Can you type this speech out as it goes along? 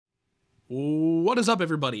What is up,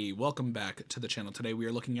 everybody? Welcome back to the channel. Today we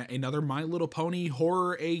are looking at another My Little Pony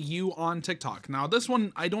Horror AU on TikTok. Now this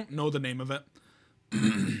one, I don't know the name of it.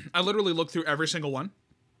 I literally looked through every single one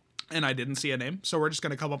and I didn't see a name, so we're just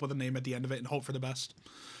going to come up with a name at the end of it and hope for the best.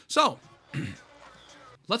 So,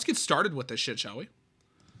 let's get started with this shit, shall we?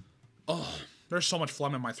 Oh, there's so much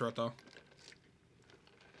phlegm in my throat, though.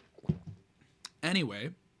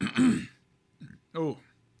 Anyway. Oh,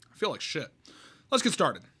 I feel like shit. Let's get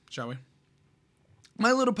started, shall we?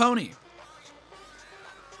 My Little Pony.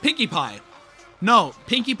 Pinkie Pie. No,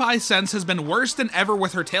 Pinkie Pie's sense has been worse than ever,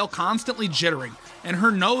 with her tail constantly jittering and her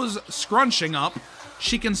nose scrunching up.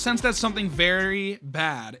 She can sense that something very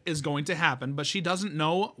bad is going to happen, but she doesn't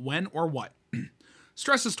know when or what.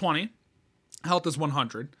 Stress is 20. Health is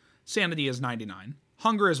 100. Sanity is 99.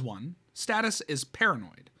 Hunger is 1. Status is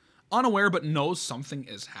paranoid. Unaware but knows something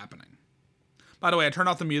is happening. By the way, I turned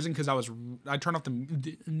off the music because I turned off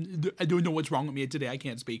the, I don't know what's wrong with me today. I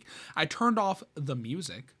can't speak. I turned off the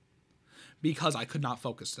music because I could not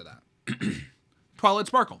focus to that. Twilight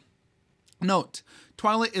Sparkle. Note,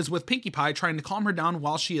 Twilight is with Pinkie Pie trying to calm her down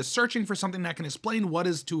while she is searching for something that can explain what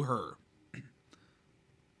is to her.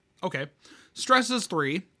 Okay. Stress is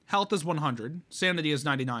 3. Health is 100. Sanity is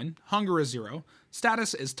 99. Hunger is 0.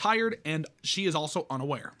 Status is tired, and she is also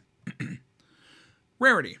unaware.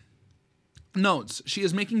 Rarity. Notes, she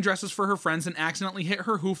is making dresses for her friends and accidentally hit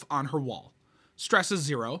her hoof on her wall. Stress is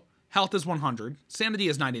 0. Health is 100. Sanity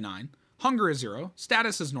is 99. Hunger is 0.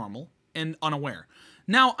 Status is normal and unaware.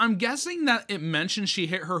 Now, I'm guessing that it mentions she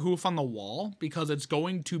hit her hoof on the wall because it's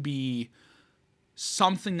going to be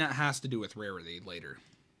something that has to do with Rarity later.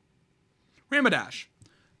 Rainbow Dash.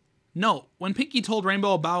 Note, when Pinkie told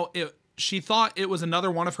Rainbow about it, she thought it was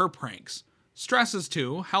another one of her pranks. Stress is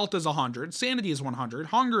 2, health is 100, sanity is 100,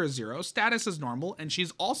 hunger is 0, status is normal, and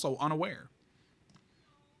she's also unaware.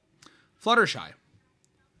 Fluttershy.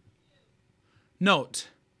 Note,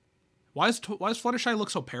 why does Fluttershy look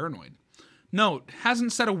so paranoid? Note,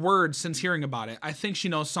 hasn't said a word since hearing about it. I think she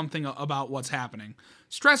knows something about what's happening.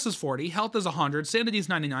 Stress is 40, health is 100, sanity is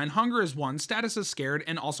 99, hunger is 1, status is scared,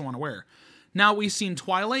 and also unaware. Now, we've seen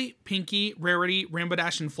Twilight, Pinkie, Rarity, Rainbow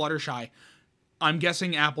Dash, and Fluttershy. I'm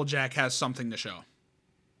guessing Applejack has something to show.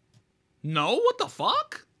 No? What the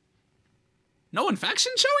fuck? No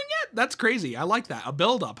infection showing yet? That's crazy. I like that. A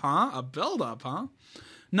build-up, huh? A build-up, huh?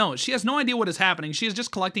 No, she has no idea what is happening. She is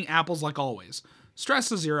just collecting apples like always.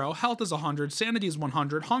 Stress is 0, health is 100, sanity is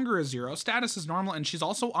 100, hunger is 0, status is normal, and she's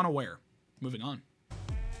also unaware. Moving on.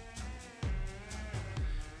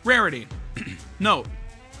 Rarity. No.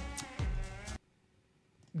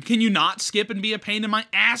 Can you not skip and be a pain in my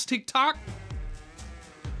ass, TikTok?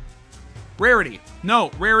 Rarity. No,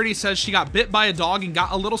 Rarity says she got bit by a dog and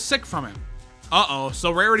got a little sick from it. Uh-oh, so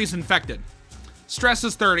Rarity's infected. Stress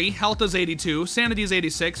is 30, health is 82, sanity is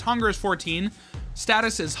 86, hunger is 14,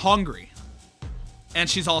 status is hungry. And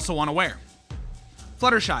she's also unaware.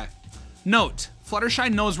 Fluttershy. Note,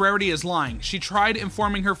 Fluttershy knows Rarity is lying. She tried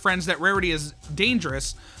informing her friends that Rarity is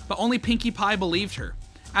dangerous, but only Pinkie Pie believed her.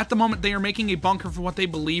 At the moment, they are making a bunker for what they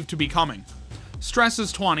believe to be coming. Stress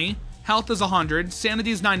is 20, health is 100, sanity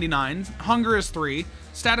is 99, hunger is 3,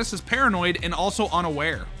 status is paranoid and also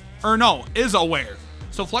unaware. Or no, is aware.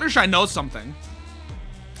 So Fluttershy knows something.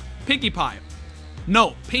 Pinkie Pie.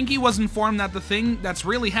 No, Pinkie was informed that the thing that's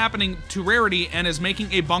really happening to Rarity and is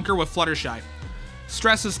making a bunker with Fluttershy.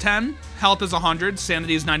 Stress is 10, health is 100,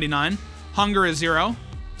 sanity is 99, hunger is 0,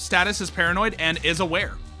 status is paranoid and is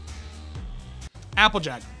aware.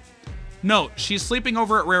 Applejack. Note, she's sleeping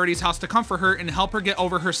over at Rarity's house to comfort her and help her get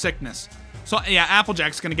over her sickness. So yeah,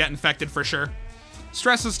 Applejack's gonna get infected for sure.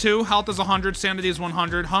 Stress is 2, health is 100, sanity is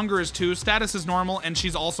 100, hunger is 2, status is normal, and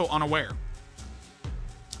she's also unaware.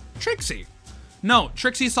 Trixie. Note,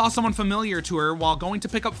 Trixie saw someone familiar to her while going to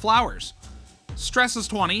pick up flowers. Stress is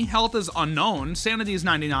 20, health is unknown, sanity is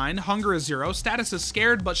 99, hunger is 0, status is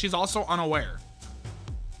scared, but she's also unaware.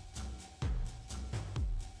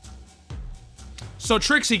 So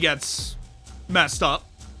Trixie gets messed up.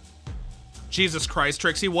 Jesus Christ,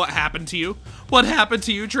 Trixie, what happened to you? What happened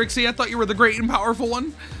to you, Trixie? I thought you were the great and powerful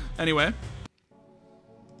one. Anyway.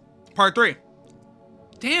 Part 3.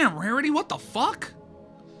 Damn, Rarity, what the fuck?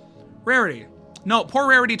 Rarity. No, poor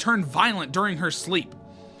Rarity turned violent during her sleep.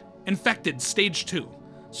 Infected, stage 2.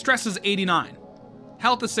 Stress is 89.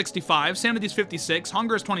 Health is 65, sanity is 56,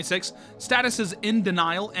 hunger is 26, status is in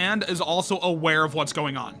denial, and is also aware of what's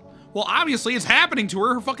going on. Well, obviously, it's happening to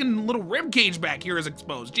her. Her fucking little rib cage back here is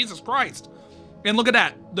exposed. Jesus Christ. And look at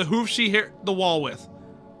that. The hoof she hit the wall with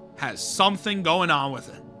has something going on with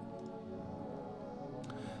it.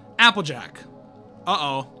 Applejack.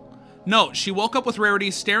 Uh-oh. Note, she woke up with Rarity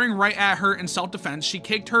staring right at her in self-defense. She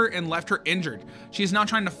kicked her and left her injured. She is now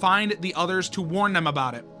trying to find the others to warn them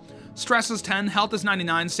about it. Stress is 10, health is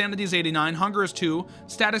 99, sanity is 89, hunger is 2,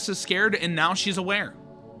 status is scared, and now she's aware.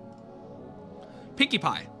 Pinkie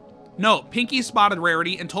Pie. Note, Pinkie spotted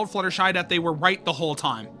Rarity and told Fluttershy that they were right the whole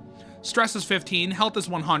time. Stress is 15, health is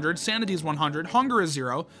 100, sanity is 100, hunger is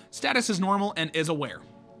 0, status is normal, and is aware.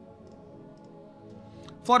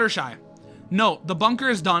 Fluttershy. Note, the bunker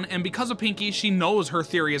is done, and because of Pinkie, she knows her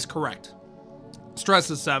theory is correct. Stress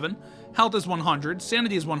is 7, health is 100,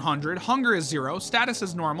 sanity is 100, hunger is 0, status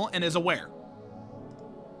is normal, and is aware.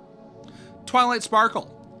 Twilight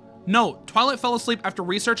Sparkle. Note, Twilight fell asleep after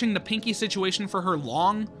researching the Pinkie situation for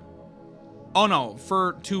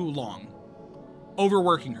too long.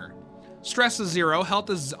 Overworking her. Stress is 0, health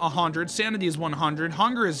is 100, sanity is 100,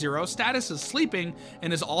 hunger is 0, status is sleeping,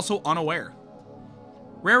 and is also unaware.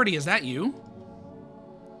 Rarity, is that you?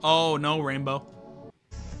 Oh, no, Rainbow.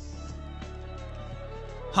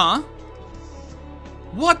 Huh?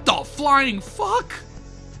 What the flying fuck?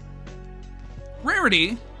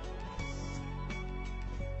 Rarity?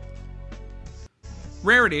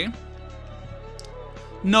 Rarity?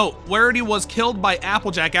 Note, Rarity was killed by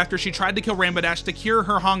Applejack after she tried to kill Rainbow Dash to cure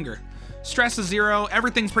her hunger. Stress is 0,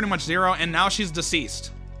 everything's pretty much 0, and now she's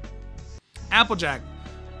deceased. Applejack.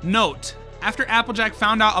 Note, after Applejack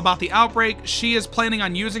found out about the outbreak, she is planning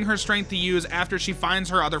on using her strength to use after she finds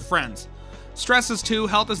her other friends. Stress is 2,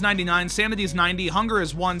 health is 99, sanity is 90, hunger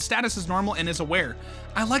is 1, status is normal, and is aware.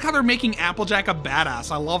 I like how they're making Applejack a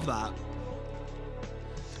badass. I love that.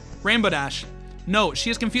 Rainbow Dash. Note,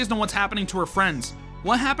 she is confused on what's happening to her friends.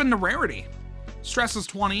 What happened to Rarity? Stress is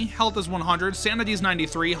 20, health is 100, sanity is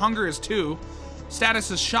 93, hunger is 2, status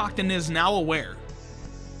is shocked and is now aware.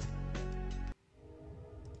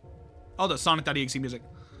 Oh, the Sonic.exe music.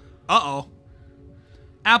 Uh-oh.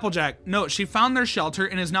 Applejack. Note, she found their shelter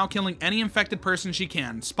and is now killing any infected person she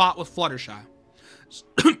can. Spot with Fluttershy.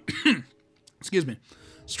 Excuse me.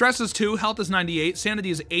 Stress is 2, health is 98, sanity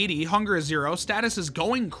is 80, hunger is 0, status is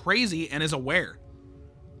going crazy and is aware.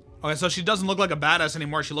 Okay, so she doesn't look like a badass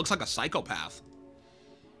anymore. She looks like a psychopath.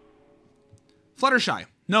 Fluttershy.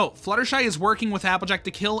 No, Fluttershy is working with Applejack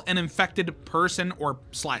to kill an infected person or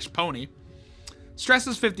 / pony. Stress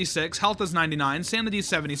is 56, health is 99, sanity is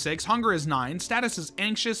 76, hunger is 9, status is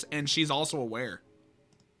anxious, and she's also aware.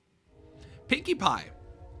 Pinkie Pie.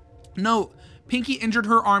 Note, Pinkie injured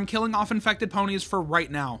her arm killing off infected ponies for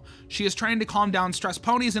right now. She is trying to calm down stressed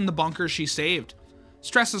ponies in the bunker she saved.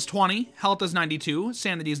 Stress is 20, health is 92,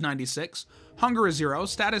 sanity is 96, hunger is 0,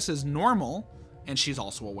 status is normal, and she's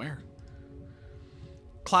also aware.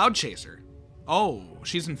 Cloud Chaser. Oh,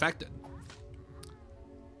 she's infected.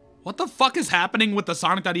 What the fuck is happening with the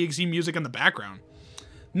Sonic.exe music in the background?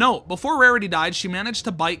 Note, before Rarity died, she managed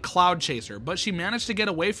to bite Cloud Chaser, but she managed to get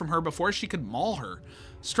away from her before she could maul her.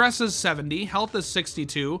 Stress is 70, health is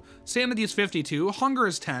 62, sanity is 52, hunger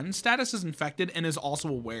is 10, status is infected, and is also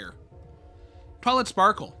aware. Twilight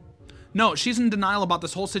Sparkle. No, she's in denial about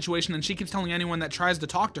this whole situation, and she keeps telling anyone that tries to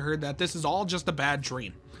talk to her that this is all just a bad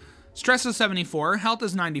dream. Stress is 74, health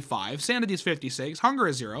is 95, sanity is 56, hunger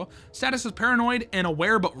is 0, status is paranoid and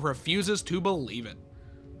aware but refuses to believe it.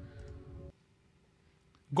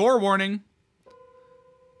 Gore warning.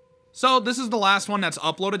 So this is the last one that's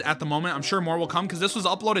uploaded at the moment. I'm sure more will come because this was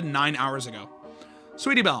uploaded 9 hours ago.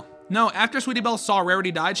 Sweetie Belle. No, after Sweetie Belle saw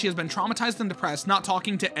Rarity died, she has been traumatized and depressed, not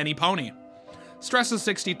talking to any pony. Stress is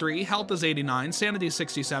 63, health is 89, sanity is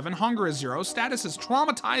 67, hunger is 0, status is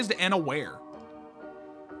traumatized and aware.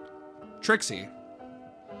 Trixie.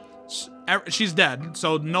 She's dead,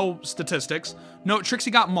 so no statistics. No,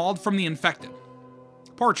 Trixie got mauled from the infected.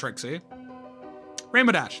 Poor Trixie.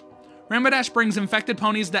 Rainbow Dash. Rainbow Dash brings infected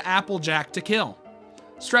ponies to Applejack to kill.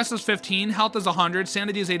 Stress is 15, health is 100,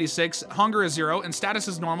 sanity is 86, hunger is 0, and status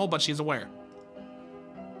is normal, but she's aware.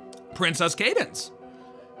 Princess Cadence.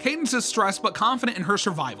 Cadence is stressed but confident in her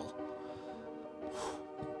survival.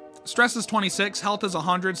 Stress is 26, health is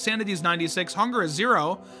 100, sanity is 96, hunger is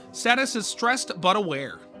 0, status is stressed but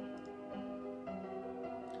aware.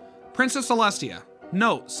 Princess Celestia.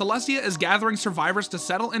 Note, Celestia is gathering survivors to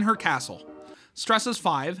settle in her castle. Stress is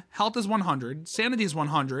 5, health is 100, sanity is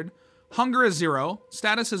 100, hunger is 0,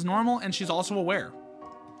 status is normal, and she's also aware.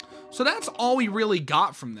 So that's all we really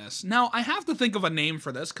got from this. Now, I have to think of a name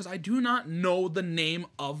for this because I do not know the name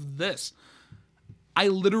of this. I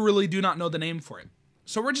literally do not know the name for it.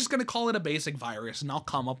 So we're just going to call it a basic virus, and I'll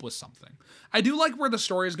come up with something. I do like where the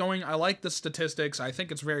story is going. I like the statistics. I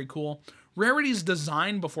think it's very cool. Rarity's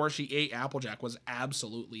design before she ate Applejack was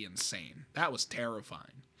absolutely insane. That was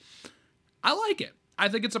terrifying. I like it. I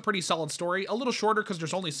think it's a pretty solid story. A little shorter because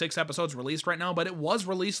there's only 6 episodes released right now, but it was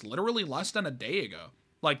released literally less than a day ago,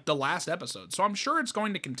 like the last episode. So I'm sure it's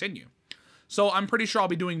going to continue. So I'm pretty sure I'll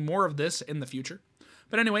be doing more of this in the future.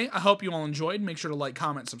 But anyway, I hope you all enjoyed. Make sure to like,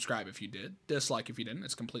 comment, subscribe if you did. Dislike if you didn't.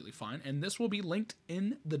 It's completely fine. And this will be linked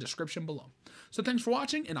in the description below. So thanks for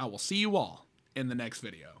watching, and I will see you all in the next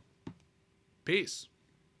video. Peace.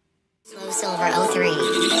 Silver 03.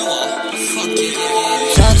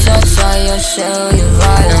 You'll show you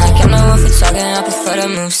violent. I'm not one for talking, I prefer to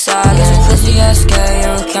move silent. Pussy ass girl,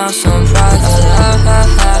 you count some pride.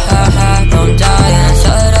 I'm dying.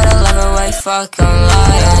 Tell her that I love her, wait, fuck, I'm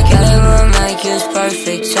lying. Get it will make you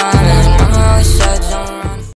perfect timing. Mama always said don't